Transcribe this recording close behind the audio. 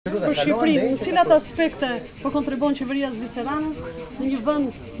Për Shqipërinë, në cilat aspekte po kontribon qeveria zvicerane në një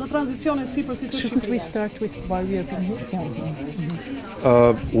vend në tranzicionin sipër si të Shqipërisë? We start with why we have been here?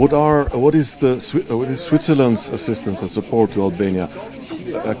 What is Switzerland's assistance and support to Albania,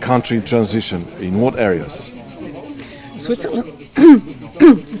 a country in transition? In what areas?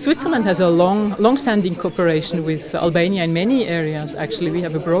 Switzerland has a long-standing cooperation with Albania in many areas. Actually, we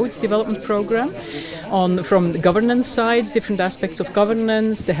have a broad development program from the governance side, different aspects of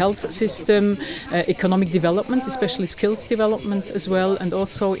governance, the health system, economic development, especially skills development as well, and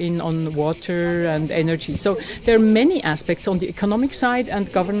also on water and energy. So there are many aspects on the economic side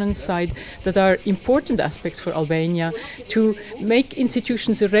and governance side that are important aspects for Albania to make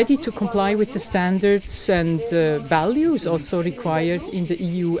institutions ready to comply with the standards and values also required in the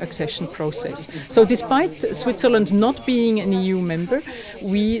EU accession process. So despite Switzerland not being an EU member,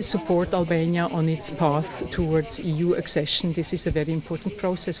 we support Albania on its path towards EU accession. This is a very important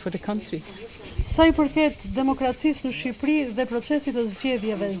process for the country. Sa I përket demokracisë në Shqipëri dhe procesit të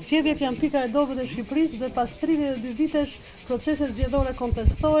zgjedhjeve. Zgjedhjet janë pika e dobët e Shqipërisë dhe pas 32 vitesh proceset zgjedhore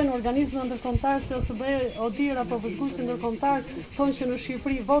kontestohen, organizma ndërkombëtar si OSBE, ODIHR apo vëzhguesi ndërkombëtar thonë që në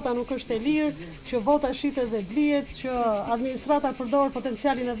Shqipëri vota nuk është e lirë, që vota shitet dhe blihet, që administrata përdor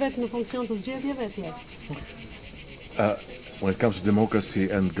potencialin e vet në funksion të zgjedhjeve etj. When it comes to democracy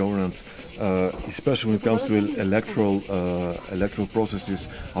and governance, especially when it comes to electoral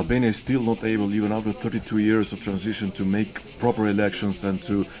processes, Albania is still not able, even after 32 years of transition, to make proper elections and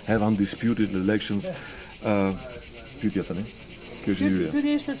to have undisputed elections.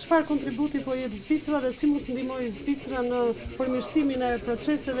 Pyetja ishte çfarë kontributi po jep Zvicra dhe si mund të ndihmojë Zvicra në përmirësimin e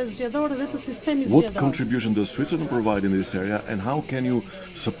proceseve zgjedhore dhe të sistemit zgjedhor. What contribution does Switzerland provide in this area, and how can you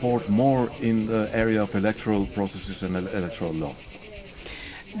support more in the area of electoral processes and electoral law?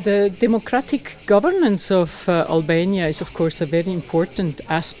 The democratic governance of Albania is, of course, a very important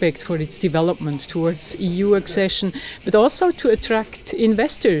aspect for its development towards EU accession, but also to attract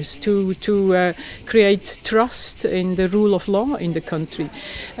investors, to create trust in the rule of law in the country.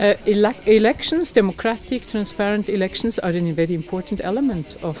 Elections, democratic, transparent elections are a very important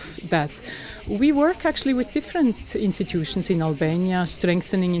element of that. We work actually with different institutions in Albania,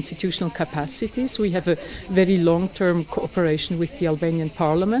 strengthening institutional capacities. We have a very long-term cooperation with the Albanian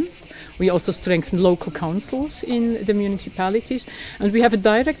Parliament. We also strengthen local councils in the municipalities, and we have a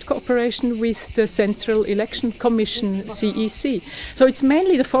direct cooperation with the Central Election Commission, CEC. So it's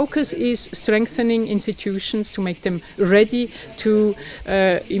mainly the focus is strengthening institutions to make them ready to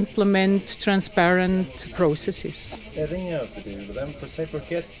implement transparent processes. Edhe një pyetje, përsa I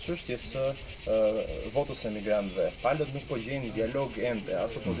përket çështjes së votës së emigrantëve. Palët nuk po gjejnë dialog ende,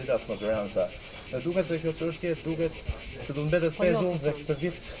 as opozita as majoranca. Dhe duket se kjo çështje duket se do mbetet pezull dhe këtë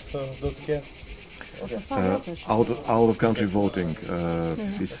vit do të ketë out of country voting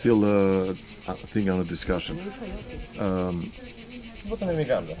is still a thing under discussion. Votën e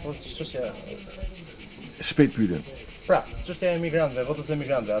emigrantëve, por çështja Shpejt pyetje. Pra, çështja e emigrantëve, votës së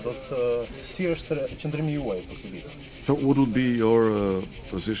emigrantëve, si është qëndrimi juaj pozitiv? So what would be your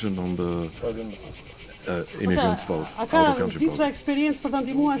position on the immigrants vote, out of country vote?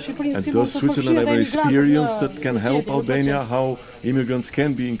 And does Switzerland have an experience that can help Albania how immigrants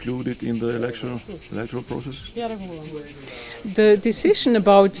can be included in the electoral process? The decision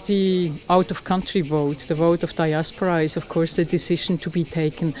about the out-of-country vote, the vote of diaspora, is of course the decision to be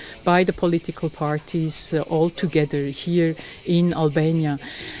taken by the political parties all together here in Albania.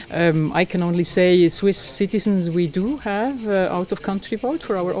 I can only say Swiss citizens, we do have out-of-country vote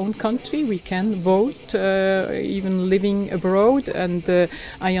for our own country. We can vote even living abroad, and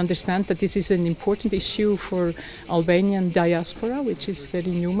I understand that this is an important issue for Albanian diaspora, which is very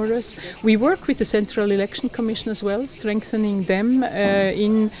numerous. We work with the Central Election Commission as well, strengthening them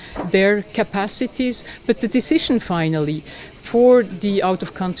in their capacities, but the decision finally for the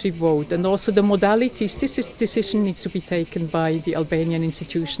out-of-country vote and also the modalities, this decision needs to be taken by the Albanian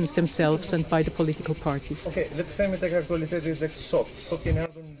institutions themselves and by the political parties. Okay, le të themi tek aktualiteti tek sot. Sot kemi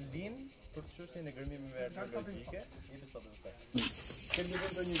ardhur në Lin për çështjen e gërmimeve arkeologjike. Kemi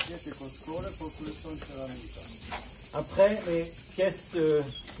vendos një pjesë konstruore por kulton ceramika. Après, les pièces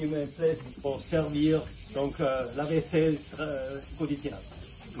qui me plaisent pour servir donc la vaisselle quotidienne.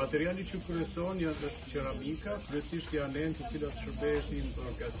 Materiali që kryeson janë ceramika, kryesisht janë lenë të cilat shërbesin për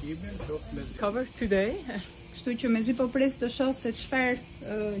gatimin, qoftë me Cover today. Kështu që mezi po pres të shoh se çfarë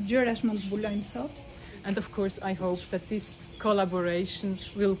gjërash mund të zbulojmë sot. And of course I hope that this collaboration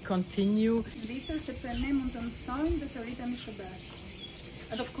will continue. Vitër sepse ne mund të mësojmë dhe të rritemi së bashku.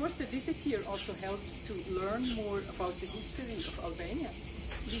 And of course the visit here also helps to learn more about the history of Albania.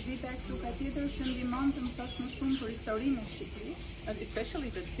 Vizita këtu patjetër që ndihmon të mësosh më shumë për historinë e Shqipërisë. and especially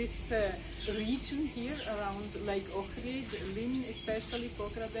that this region here around Lake Ohrid, Lim especially,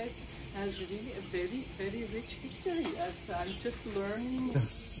 Pokradet, has really a very, very rich history, as I'm just learning.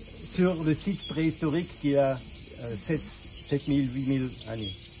 Sur le site préhistorique qui a 7000-8000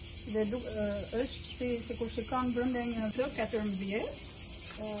 années. Dhe është si kur shikon brenda një 14.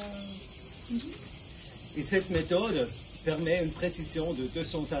 Et cette méthode permet une précision de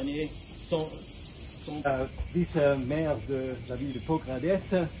 200 années sans vice-maire de la ville de Pokradet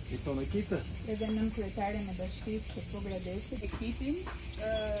et son équipe. Edhe nënkryetaren e bashkisë të Pogradesit, ekipin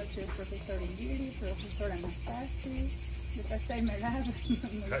që profesor Iliri, profesor Anastasi, dhe pastaj me radhë.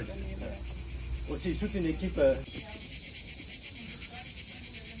 Aussi toute une équipe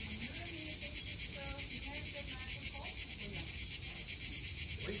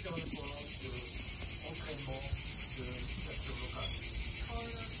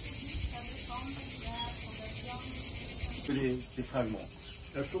des fragments.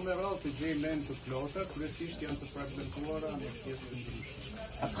 Është shumë e rrallë të gjej mend të plota, kryesisht janë të fragmentuara në pjesë të ndryshme.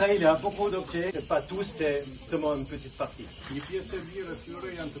 Après, il y a beaucoup d'objets, pas tous, c'est seulement une petite partie. Një pjesë e lirë e tyre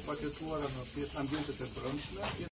janë të paketuara në pjesë ambientet e brendshme.